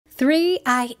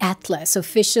3I Atlas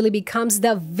officially becomes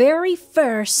the very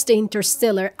first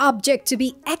interstellar object to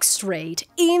be X-rayed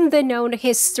in the known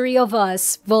history of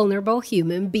us vulnerable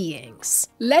human beings.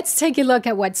 Let's take a look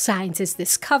at what scientists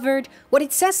discovered, what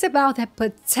it says about the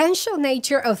potential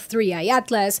nature of 3I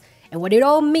Atlas, and what it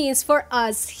all means for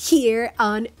us here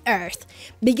on Earth,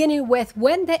 beginning with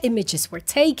when the images were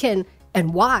taken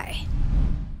and why.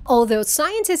 Although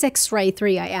scientists X-rayed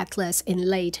 3I Atlas in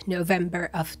late November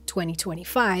of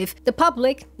 2025, the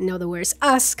public, in other words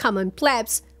us common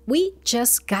plebs, we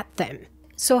just got them.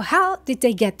 So how did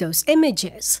they get those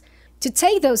images? To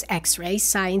take those X-rays,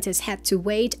 scientists had to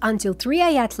wait until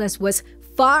 3I Atlas was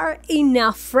far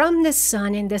enough from the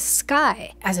sun in the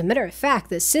sky. As a matter of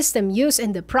fact, the system used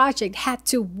in the project had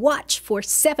to watch for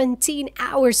 17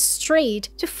 hours straight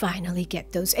to finally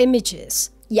get those images.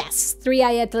 Yes,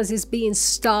 3I Atlas is being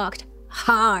stalked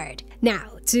hard.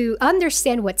 Now, to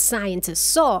understand what scientists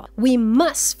saw, we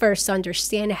must first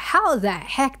understand how the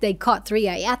heck they caught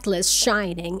 3I Atlas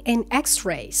shining in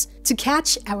X-rays. To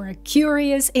catch our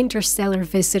curious interstellar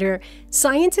visitor,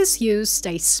 scientists used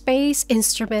a space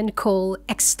instrument called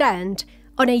Extant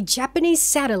on a Japanese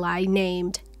satellite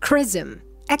named Chrism.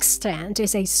 Extant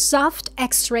is a soft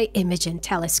X-ray imaging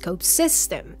telescope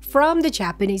system from the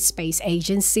Japanese space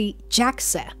agency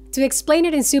JAXA. To explain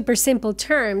it in super simple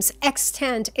terms,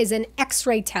 Extant is an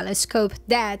X-ray telescope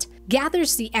that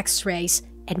gathers the X-rays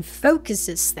and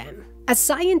focuses them. As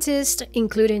scientists,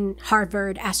 including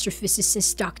Harvard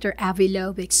astrophysicist Dr. Avi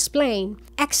Loeb, explained,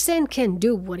 Extant can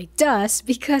do what it does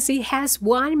because it has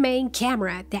one main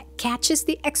camera that catches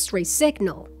the X-ray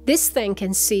signal. This thing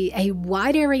can see a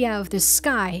wide area of the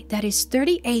sky that is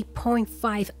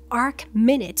 38.5 arc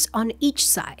minutes on each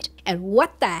side. And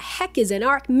what the heck is an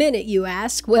arc minute, you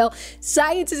ask? Well,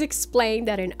 scientists explain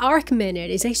that an arc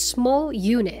minute is a small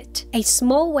unit, a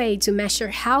small way to measure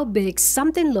how big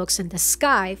something looks in the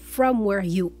sky from where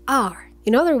you are.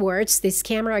 In other words, this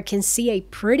camera can see a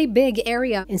pretty big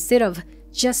area instead of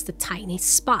just a tiny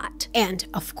spot. And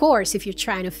of course, if you're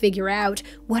trying to figure out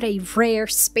what a rare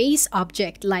space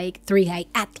object like 3I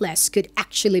Atlas could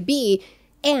actually be,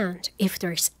 and if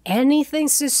there's anything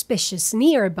suspicious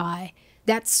nearby,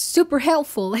 that's super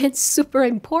helpful and super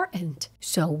important.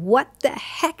 So what the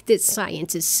heck did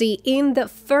scientists see in the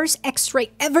first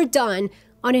X-ray ever done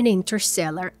on an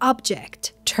interstellar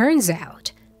object? Turns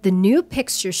out, the new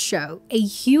pictures show a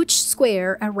huge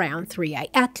square around 3I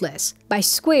Atlas. By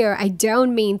square, I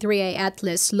don't mean 3I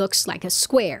Atlas looks like a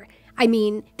square. I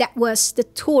mean that was the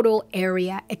total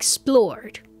area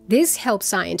explored. This helps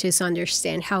scientists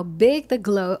understand how big the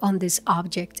glow on this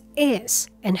object is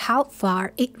and how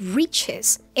far it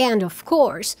reaches, and of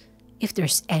course, if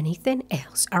there's anything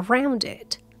else around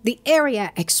it. The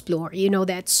area explored,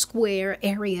 that square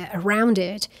area around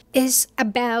it, is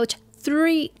about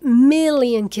 3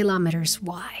 million kilometers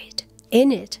wide.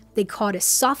 In it, they caught a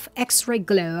soft X-ray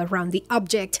glow around the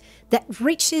object that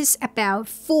reaches about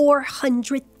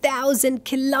 400,000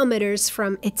 kilometers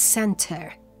from its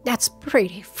center. That's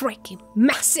pretty freaking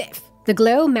massive! The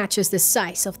glow matches the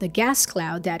size of the gas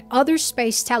cloud that other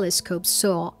space telescopes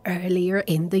saw earlier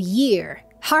in the year.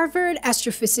 Harvard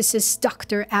astrophysicist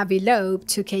Dr. Avi Loeb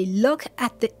took a look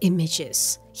at the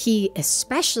images. He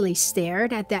especially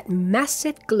stared at that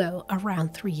massive glow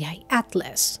around 3I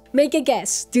Atlas. Make a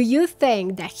guess, do you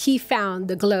think that he found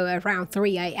the glow around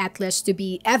 3I Atlas to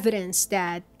be evidence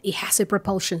that it has a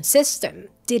propulsion system?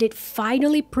 Did it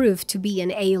finally prove to be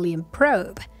an alien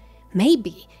probe?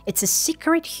 Maybe it's a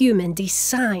secret human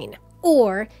design.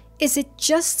 Or is it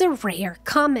just a rare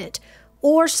comet?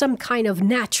 Or some kind of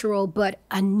natural but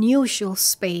unusual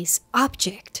space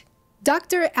object?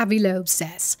 Dr. Avi Loeb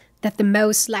says that the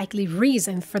most likely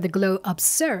reason for the glow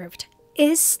observed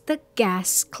is the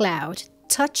gas cloud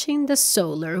touching the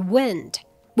solar wind.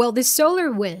 Well, the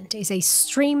solar wind is a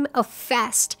stream of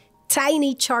fast,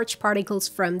 tiny charged particles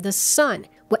from the sun.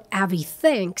 What Avi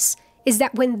thinks is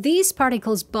that when these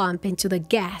particles bump into the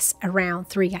gas around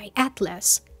 3I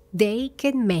Atlas, they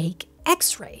can make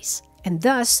X-rays. And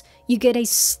thus, you get a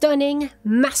stunning,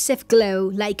 massive glow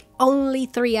like only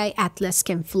 3I Atlas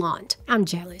can flaunt. I'm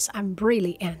jealous, I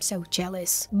really am so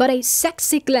jealous. But a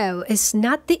sexy glow is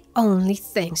not the only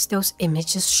things those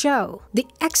images show. The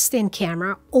Extant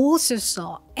camera also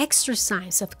saw extra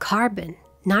signs of carbon,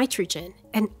 nitrogen,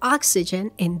 and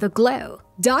oxygen in the glow.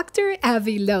 Dr.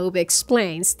 Avi Loeb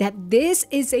explains that this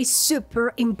is a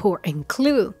super important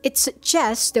clue. It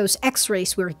suggests those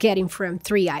X-rays we're getting from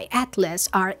 3I Atlas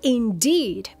are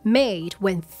indeed made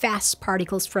when fast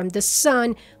particles from the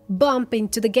sun bump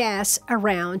into the gas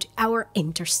around our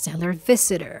interstellar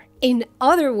visitor. In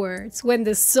other words, when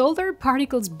the solar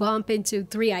particles bump into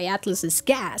 3I Atlas's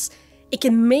gas, it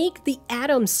can make the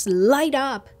atoms light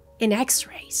up in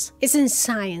X-rays. Isn't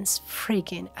science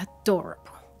freaking adorable?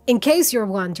 In case you're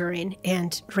wondering,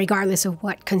 and regardless of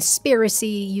what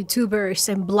conspiracy YouTubers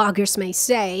and bloggers may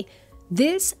say,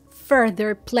 this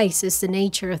further places the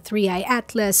nature of 3I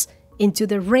Atlas into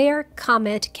the rare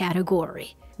comet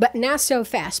category. But not so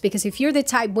fast, because if you're the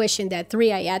type wishing that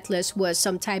 3I Atlas was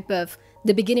some type of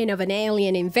the beginning of an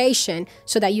alien invasion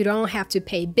so that you don't have to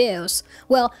pay bills,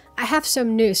 well, I have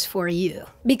some news for you.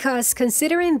 Because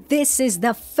considering this is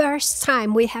the first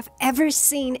time we have ever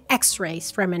seen X-rays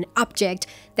from an object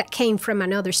that came from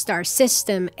another star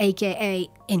system, aka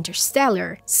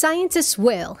interstellar, scientists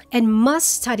will and must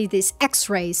study these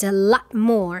X-rays a lot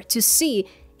more to see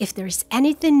if there's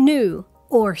anything new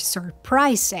or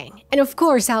surprising. And of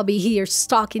course, I'll be here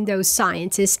stalking those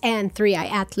scientists and 3I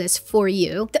Atlas for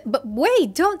you. But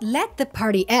wait, don't let the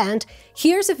party end.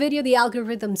 Here's a video the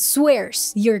algorithm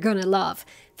swears you're gonna love.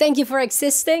 Thank you for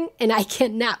existing, and I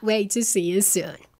cannot wait to see you soon.